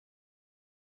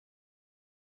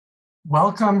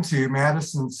Welcome to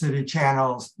Madison City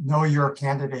Channel's Know Your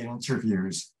Candidate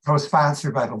interviews,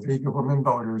 co-sponsored by the League of Women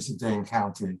Voters of Dane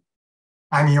County.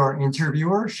 I'm your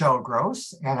interviewer, Shel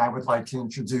Gross, and I would like to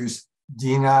introduce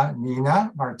Dina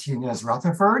Nina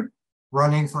Martinez-Rutherford,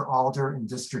 running for Alder in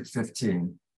District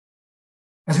 15.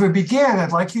 As we begin,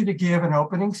 I'd like you to give an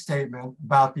opening statement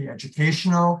about the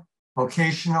educational,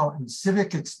 vocational, and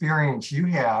civic experience you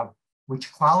have,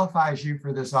 which qualifies you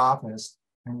for this office,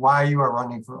 and why you are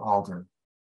running for Alder.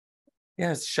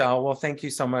 Yes, Shel. Well, thank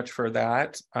you so much for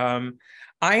that. I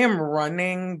am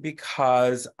running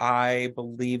because I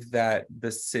believe that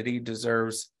the city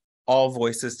deserves all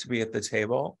voices to be at the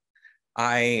table.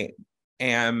 I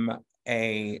am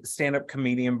a stand-up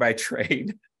comedian by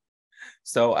trade,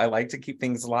 so I like to keep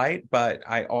things light, but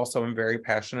I also am very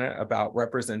passionate about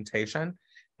representation.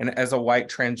 And as a white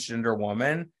transgender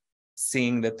woman,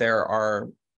 seeing that there are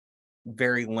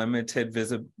very limited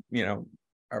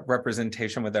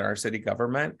representation within our city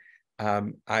government,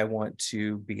 I want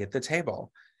to be at the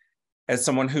table. As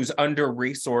someone who's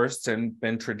under-resourced and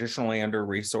been traditionally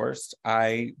under-resourced,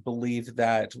 I believe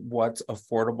that what's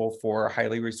affordable for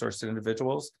highly resourced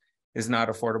individuals is not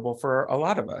affordable for a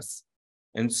lot of us.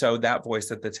 And so that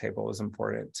voice at the table is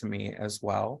important to me as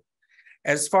well.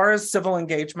 As far as civil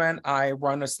engagement, I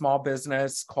run a small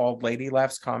business called Lady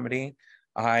Laughs Comedy.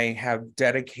 I have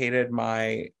dedicated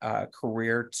my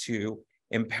career to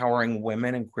empowering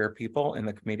women and queer people in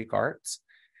the comedic arts.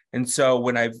 And so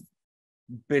what I've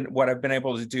been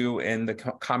able to do in the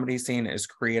comedy scene is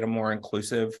create a more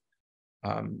inclusive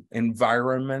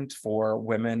environment for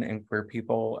women and queer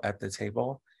people at the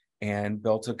table and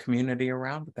built a community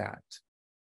around that.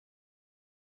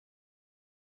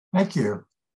 Thank you.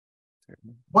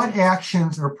 What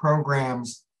actions or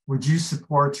programs would you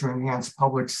support to enhance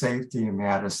public safety in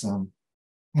Madison?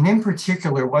 And in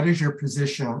particular, what is your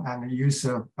position on the use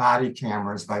of body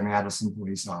cameras by Madison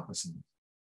police officers?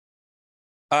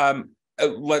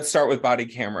 Let's start with body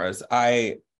cameras.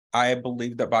 I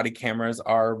believe that body cameras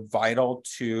are vital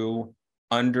to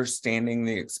understanding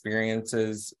the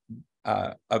experiences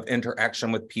of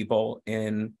interaction with people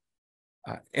in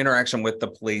interaction with the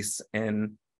police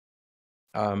in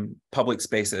public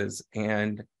spaces.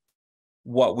 And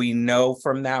what we know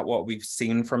from that, what we've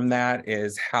seen from that,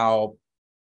 is how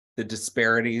the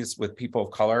disparities with people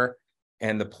of color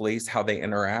and the police, how they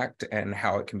interact and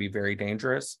how it can be very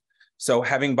dangerous. So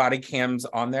having body cams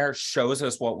on there shows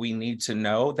us what we need to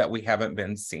know that we haven't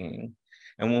been seeing.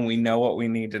 And when we know what we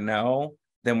need to know,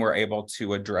 then we're able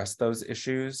to address those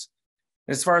issues.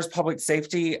 As far as public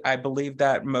safety, I believe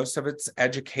that most of it's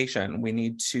education. We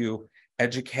need to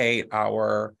educate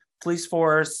our police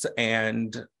force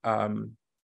and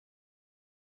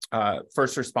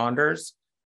first responders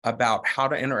about how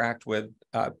to interact with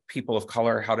people of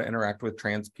color, how to interact with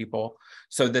trans people,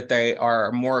 so that they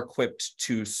are more equipped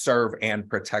to serve and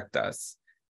protect us.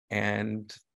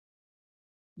 And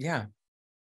yeah.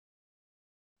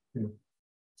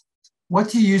 What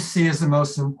do you see as the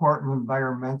most important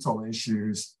environmental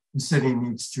issues the city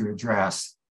needs to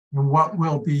address? And what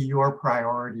will be your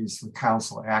priorities for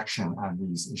council action on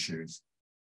these issues?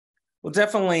 Well,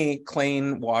 definitely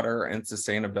clean water and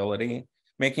sustainability,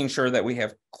 making sure that we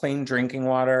have clean drinking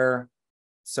water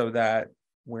so that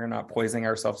we're not poisoning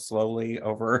ourselves slowly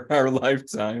over our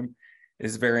lifetime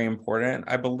is very important.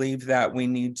 I believe that we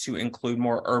need to include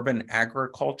more urban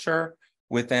agriculture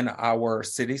within our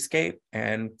cityscape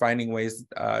and finding ways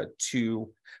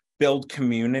to build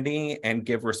community and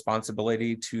give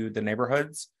responsibility to the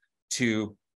neighborhoods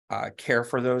to care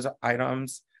for those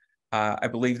items. I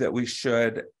believe that we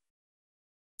should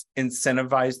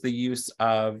incentivize the use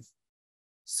of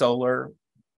solar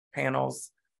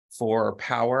panels for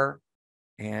power,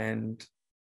 and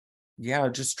yeah,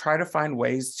 just try to find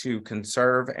ways to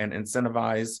conserve and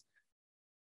incentivize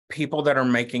people that are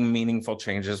making meaningful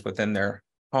changes within their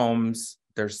homes,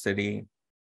 their city,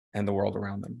 and the world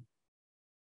around them.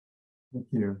 Thank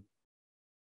you.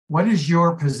 What is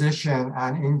your position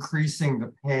on increasing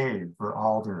the pay for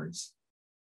alders?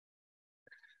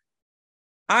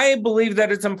 I believe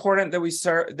that it's important that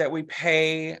we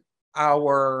pay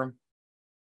our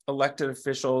elected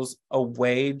officials a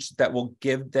wage that will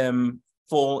give them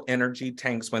full energy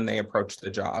tanks when they approach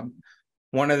the job.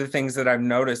 One of the things that I've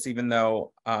noticed, even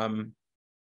though,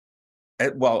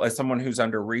 as someone who's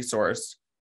under-resourced,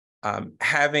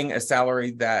 having a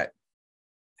salary that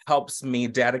helps me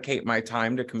dedicate my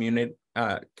time to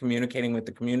communicating with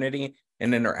the community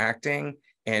and interacting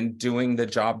and doing the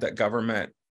job that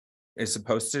government is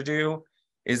supposed to do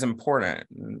is important.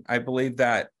 I believe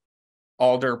that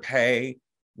alder pay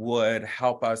would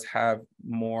help us have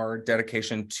more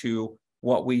dedication to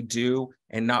what we do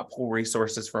and not pull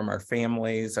resources from our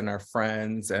families and our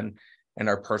friends and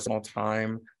our personal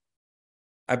time.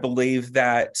 I believe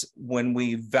that when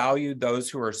we value those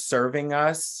who are serving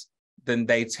us, then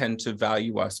they tend to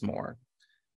value us more.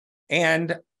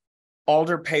 And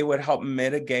alder pay would help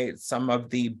mitigate some of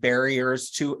the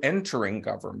barriers to entering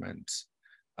government.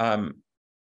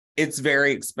 It's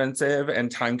very expensive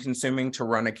and time consuming to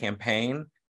run a campaign.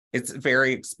 It's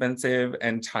very expensive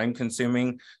and time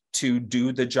consuming to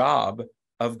do the job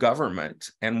of government.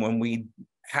 And when we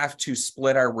have to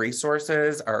split our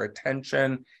resources, our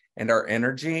attention, and our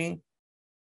energy,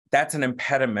 that's an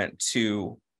impediment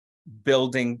to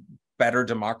building better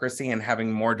democracy and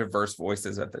having more diverse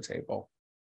voices at the table.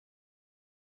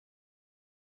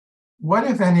 What,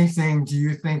 if anything, do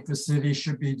you think the city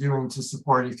should be doing to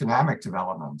support economic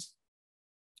development?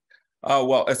 Oh,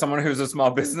 well, as someone who's a small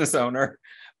business owner,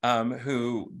 my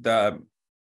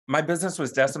business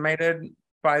was decimated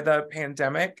by the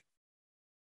pandemic.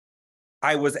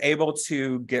 I was able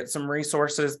to get some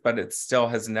resources, but it still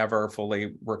has never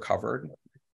fully recovered,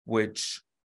 which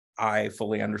I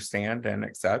fully understand and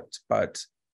accept. But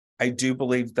I do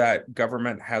believe that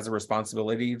government has a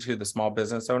responsibility to the small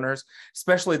business owners,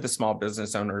 especially the small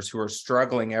business owners who are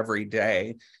struggling every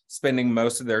day, spending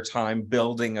most of their time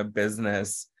building a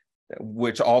business,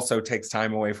 which also takes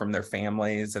time away from their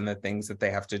families and the things that they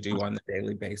have to do on a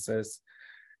daily basis.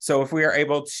 So if we are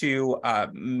able to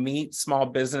meet small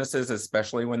businesses,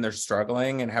 especially when they're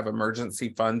struggling, and have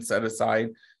emergency funds set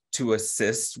aside to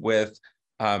assist with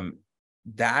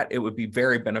that, it would be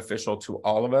very beneficial to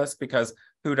all of us, because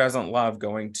who doesn't love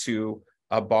going to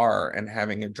a bar and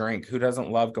having a drink? Who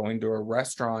doesn't love going to a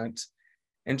restaurant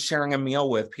and sharing a meal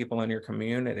with people in your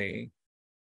community?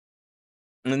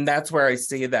 And that's where I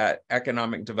see that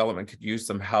economic development could use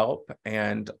some help,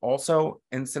 and also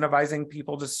incentivizing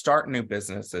people to start new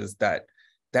businesses that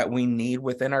we need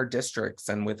within our districts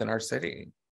and within our city.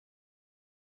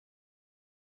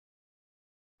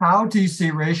 How do you see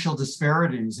racial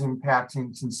disparities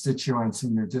impacting constituents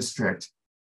in your district?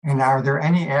 And are there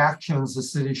any actions the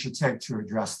city should take to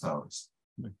address those?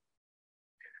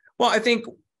 Well, I think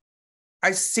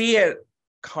I see it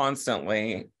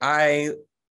constantly. I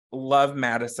love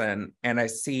Madison, and I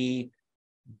see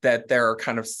that there are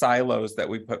kind of silos that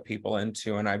we put people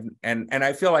into, and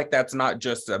I feel like that's not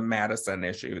just a Madison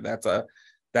issue. That's a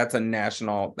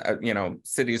national,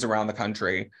 cities around the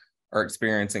country are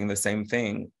experiencing the same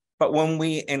thing. But when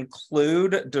we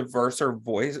include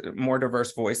more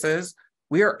diverse voices,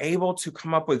 we are able to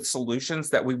come up with solutions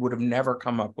that we would have never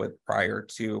come up with prior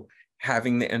to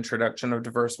having the introduction of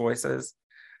diverse voices.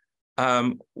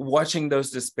 Watching those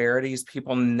disparities,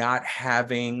 people not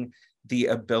having the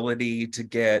ability to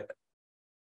get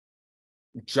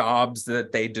jobs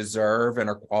that they deserve and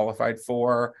are qualified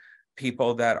for,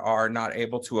 people that are not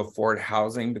able to afford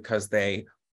housing because they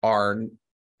are,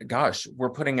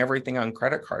 we're putting everything on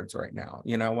credit cards right now.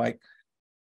 Like,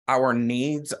 our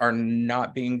needs are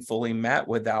not being fully met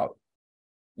without,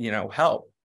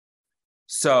 help.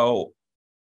 So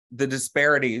the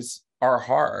disparities are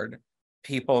hard.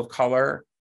 People of color,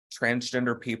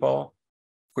 transgender people,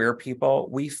 queer people,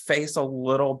 we face a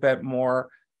little bit more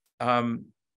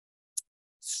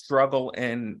struggle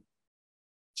in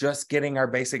just getting our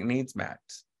basic needs met,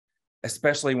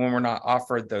 especially when we're not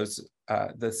offered those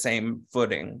the same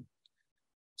footing.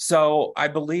 So I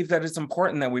believe that it's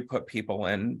important that we put people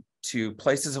into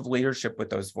places of leadership with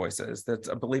those voices.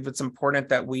 I believe it's important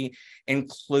that we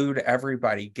include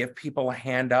everybody, give people a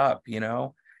hand up,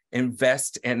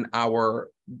 invest in more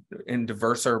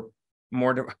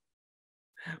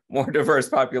diverse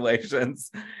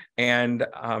populations, and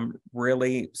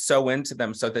really sow into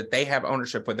them so that they have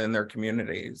ownership within their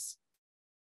communities.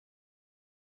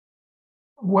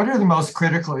 What are the most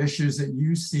critical issues that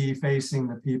you see facing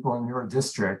the people in your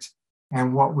district,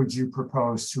 and what would you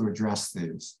propose to address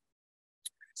these?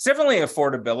 It's definitely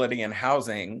affordability and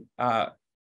housing.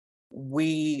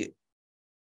 We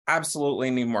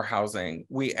absolutely need more housing.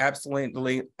 We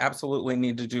absolutely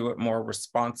need to do it more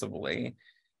responsibly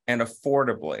and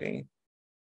affordably.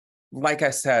 Like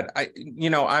I said,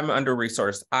 I'm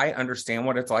under-resourced. I understand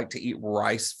what it's like to eat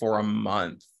rice for a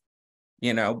month,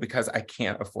 because I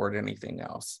can't afford anything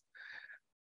else.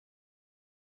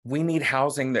 We need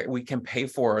housing that we can pay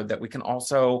for, that we can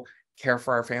also care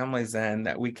for our families in,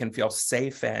 that we can feel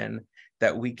safe in,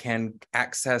 that we can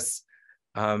access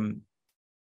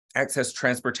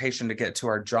transportation to get to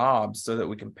our jobs so that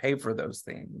we can pay for those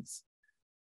things.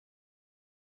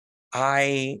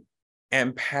 I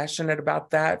am passionate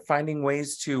about that, finding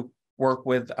ways to work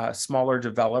with smaller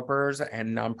developers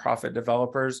and nonprofit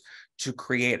developers to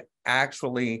create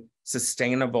actually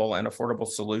sustainable and affordable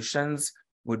solutions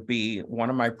would be one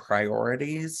of my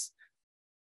priorities.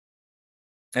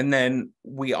 And then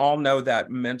we all know that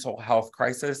mental health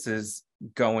crisis is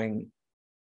going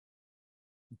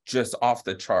just off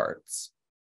the charts.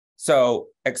 So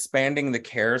expanding the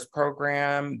CARES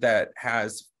program that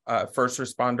has first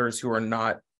responders who are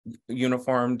not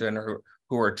uniformed and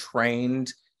who are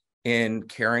trained in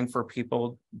caring for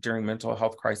people during mental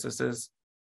health crises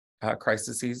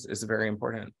is very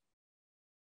important.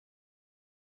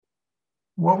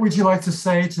 What would you like to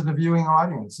say to the viewing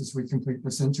audience as we complete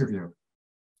this interview?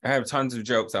 I have tons of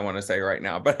jokes I want to say right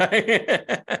now, but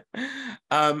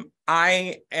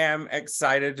I am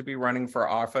excited to be running for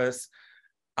office.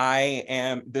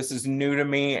 This is new to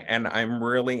me, and I'm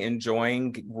really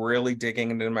enjoying really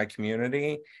digging into my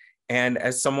community. And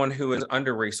as someone who is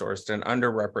under-resourced and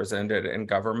underrepresented in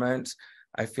government,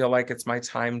 I feel like it's my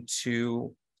time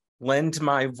to lend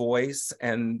my voice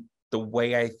and the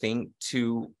way I think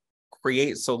to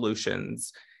create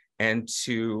solutions and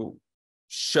to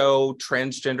show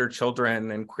transgender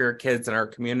children and queer kids in our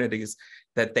communities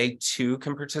that they too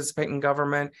can participate in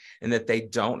government and that they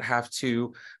don't have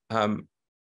to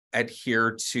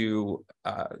adhere to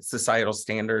societal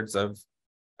standards of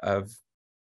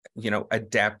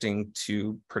adapting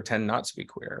to pretend not to be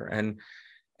queer.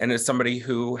 And as somebody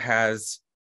who has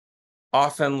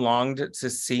often longed to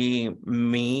see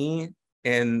me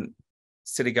in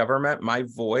city government, my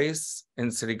voice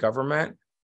in city government,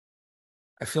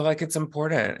 I feel like it's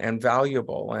important and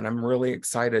valuable, and I'm really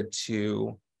excited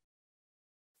to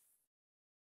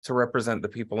represent the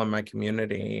people in my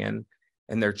community and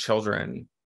their children.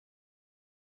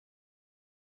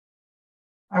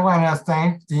 I want to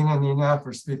thank Dina Nina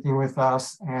for speaking with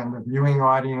us and the viewing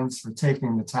audience for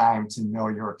taking the time to know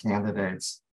your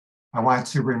candidates. I want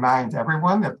to remind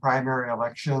everyone that primary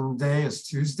election day is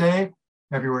Tuesday,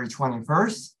 February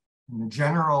 21st, and the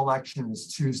general election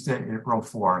is Tuesday, April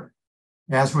 4th.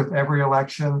 As with every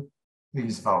election,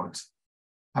 please vote.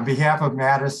 On behalf of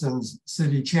Madison's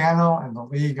City Channel and the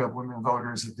League of Women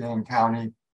Voters of Dane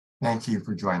County, thank you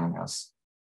for joining us.